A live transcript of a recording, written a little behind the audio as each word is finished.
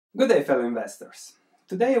Good day, fellow investors.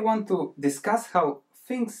 Today I want to discuss how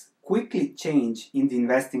things quickly change in the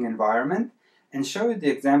investing environment and show you the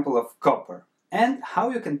example of copper and how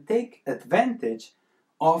you can take advantage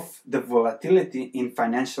of the volatility in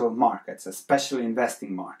financial markets, especially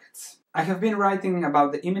investing markets. I have been writing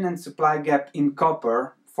about the imminent supply gap in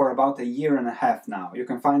copper for about a year and a half now. You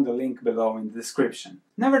can find the link below in the description.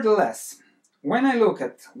 Nevertheless, when I look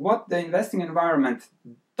at what the investing environment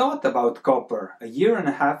thought about copper a year and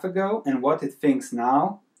a half ago and what it thinks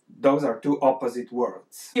now, those are two opposite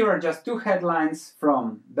worlds. Here are just two headlines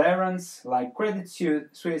from barons like Credit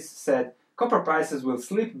Suisse said copper prices will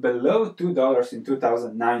slip below $2 in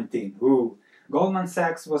 2019. Ooh. Goldman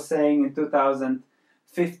Sachs was saying in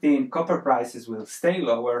 2015 copper prices will stay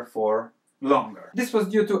lower for longer. This was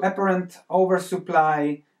due to apparent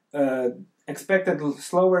oversupply, expected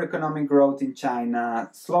slower economic growth in China,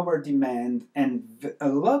 slower demand, and a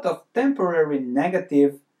lot of temporary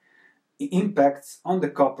negative impacts on the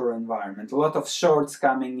copper environment. A lot of shorts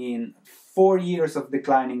coming in, 4 years of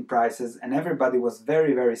declining prices, and everybody was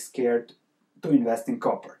very, very scared to invest in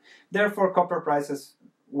copper. Therefore, copper prices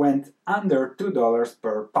went under $2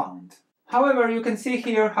 per pound. However, you can see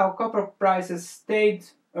here how copper prices stayed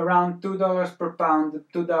around $2 per pound,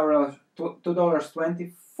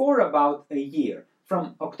 $2.20 for about a year,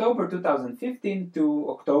 from October 2015 to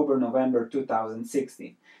October-November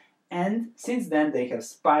 2016. And since then they have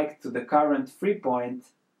spiked to the current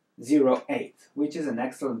 3.08, which is an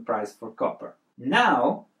excellent price for copper.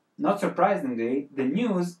 Now, not surprisingly, the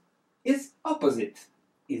news is opposite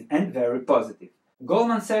and very positive.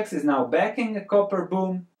 Goldman Sachs is now backing a copper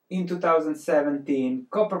boom in 2017,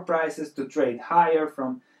 copper prices to trade higher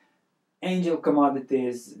from angel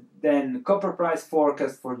commodities, then copper price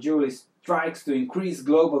forecast for July strikes to increase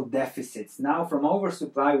global deficits. Now from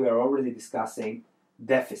oversupply we are already discussing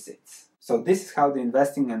deficits. So this is how the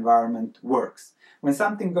investing environment works. When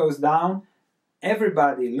something goes down,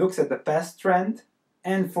 everybody looks at the past trend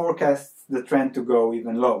and forecasts the trend to go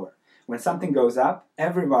even lower. When something goes up,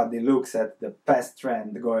 everybody looks at the past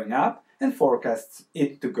trend going up and forecasts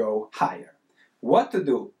it to go higher. What to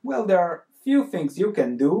do? Well, there are few things you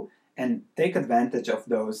can do and take advantage of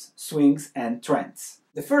those swings and trends.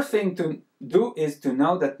 The first thing to do is to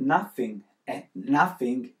know that nothing in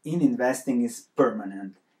investing is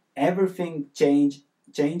permanent. Everything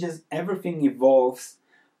changes, everything evolves,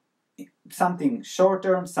 something short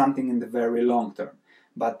term, something in the very long term.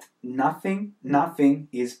 But nothing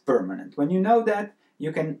is permanent. When you know that,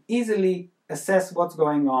 you can easily assess what's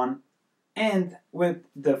going on, and with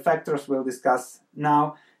the factors we'll discuss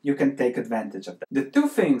now, you can take advantage of that. The two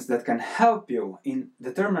things that can help you in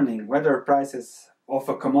determining whether prices of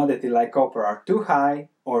a commodity like copper are too high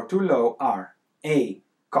or too low are A.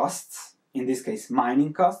 Costs, in this case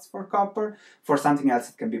mining costs for copper. For something else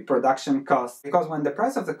it can be production costs, because when the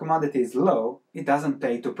price of the commodity is low, it doesn't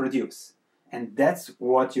pay to produce. And that's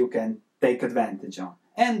what you can take advantage of.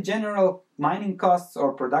 And general mining costs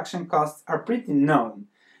or production costs are pretty known.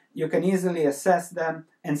 You can easily assess them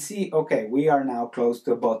and see, okay, we are now close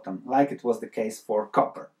to a bottom, like it was the case for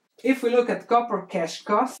copper. If we look at copper cash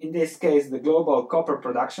costs, in this case the global copper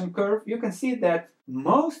production curve, you can see that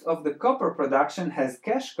most of the copper production has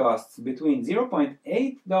cash costs between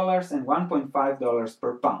 $0.8 and $1.5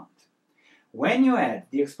 per pound. When you add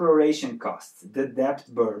the exploration costs, the debt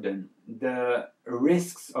burden, the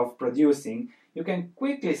risks of producing, you can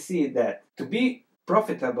quickly see that to be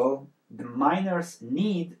profitable, the miners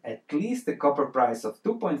need at least a copper price of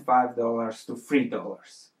 $2.5 to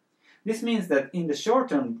 $3. This means that in the short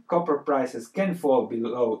term, copper prices can fall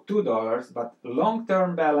below $2, but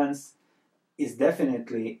long-term balance is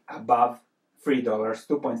definitely above $3,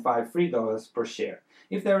 $2.5, $3 per share.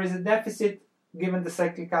 If there is a deficit, given the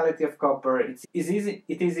cyclicality of copper, it is easy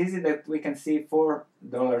that we can see $4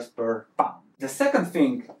 per pound. The second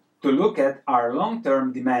thing to look at are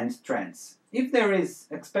long-term demand trends. If there is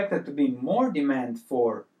expected to be more demand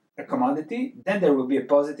for a commodity, then there will be a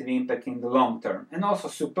positive impact in the long term, and also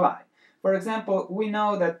supply. For example, we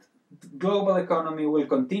know that the global economy will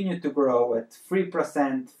continue to grow at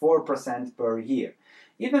 3%, 4% per year.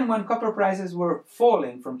 Even when copper prices were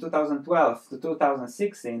falling from 2012 to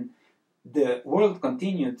 2016, the world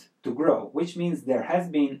continued to grow, which means there has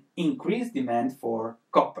been increased demand for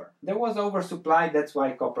copper. There was oversupply, that's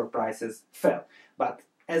why copper prices fell. But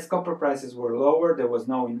as copper prices were lower, there was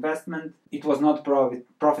no investment, it was not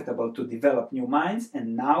profitable to develop new mines,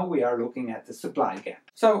 and now we are looking at the supply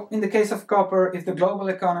gap. So, in the case of copper, if the global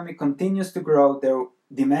economy continues to grow, the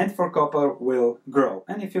demand for copper will grow.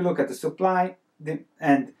 And if you look at the supply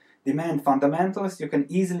and demand fundamentals, you can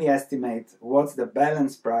easily estimate what's the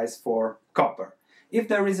balance price for copper. If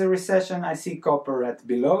there is a recession, I see copper at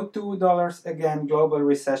below $2, again, global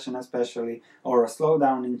recession especially, or a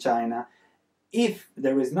slowdown in China. If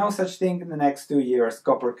there is no such thing in the next 2 years,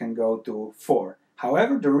 copper can go to 4.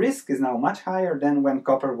 However, the risk is now much higher than when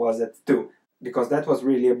copper was at 2, because that was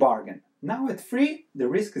really a bargain. Now at 3, the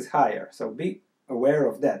risk is higher, so be aware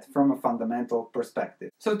of that from a fundamental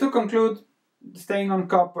perspective. So to conclude, staying on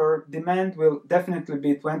copper, demand will definitely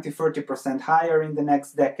be 20-30% higher in the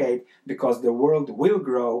next decade because the world will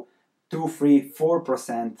grow 2, 3,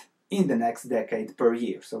 4% in the next decade per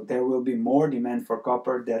year. So there will be more demand for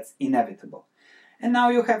copper, that's inevitable. And now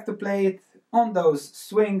you have to play it on those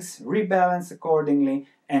swings, rebalance accordingly,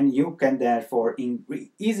 and you can therefore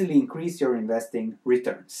easily increase your investing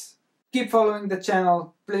returns. Keep following the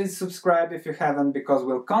channel, please subscribe if you haven't, because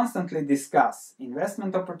we'll constantly discuss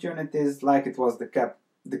investment opportunities like it was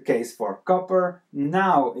the case for copper.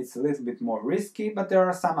 Now it's a little bit more risky, but there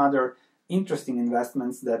are some other interesting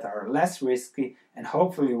investments that are less risky and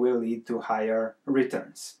hopefully will lead to higher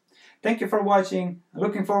returns. Thank you for watching,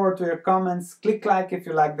 looking forward to your comments, click like if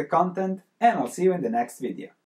you like the content, and I'll see you in the next video.